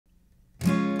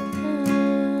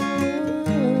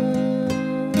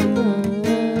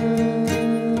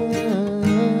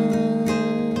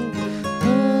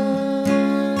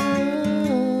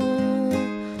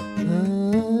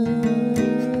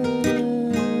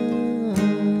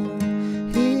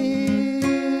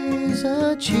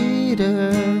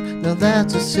cheater. Now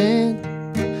that's a sin.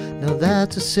 Now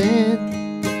that's a sin.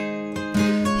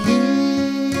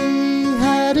 He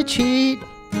had to cheat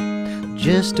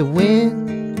just to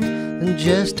win, and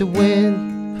just to win.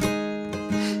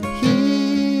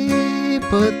 He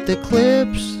put the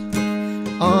clips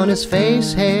on his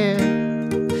face hair.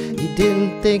 He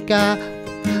didn't think I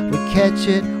would catch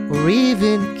it or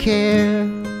even care,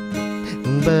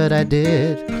 but I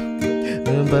did,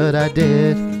 but I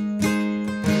did.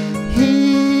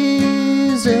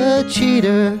 He's a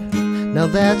cheater. Now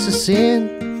that's a sin.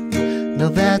 Now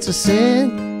that's a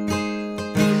sin.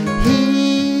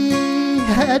 He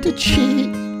had to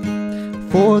cheat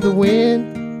for the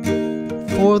win,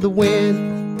 for the win.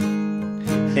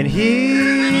 And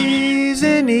he's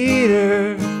an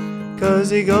eater, 'cause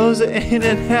he goes in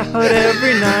and out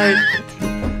every night.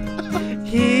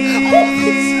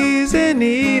 He's an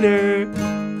eater.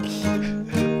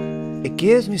 It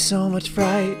gives me so much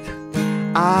fright.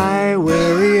 I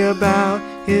worry about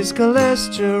his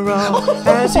cholesterol.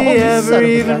 Has he ever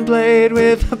even played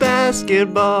with a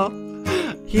basketball?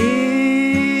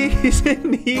 He's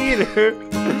an eater.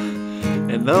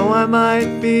 And though I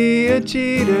might be a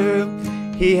cheater,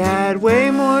 he had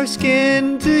way more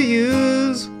skin to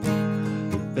use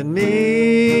than me.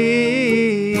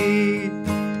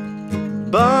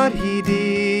 But he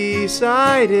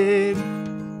decided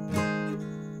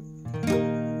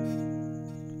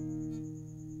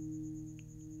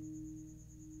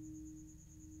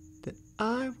that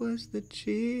I was the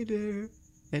cheater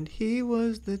and he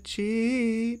was the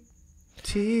cheat.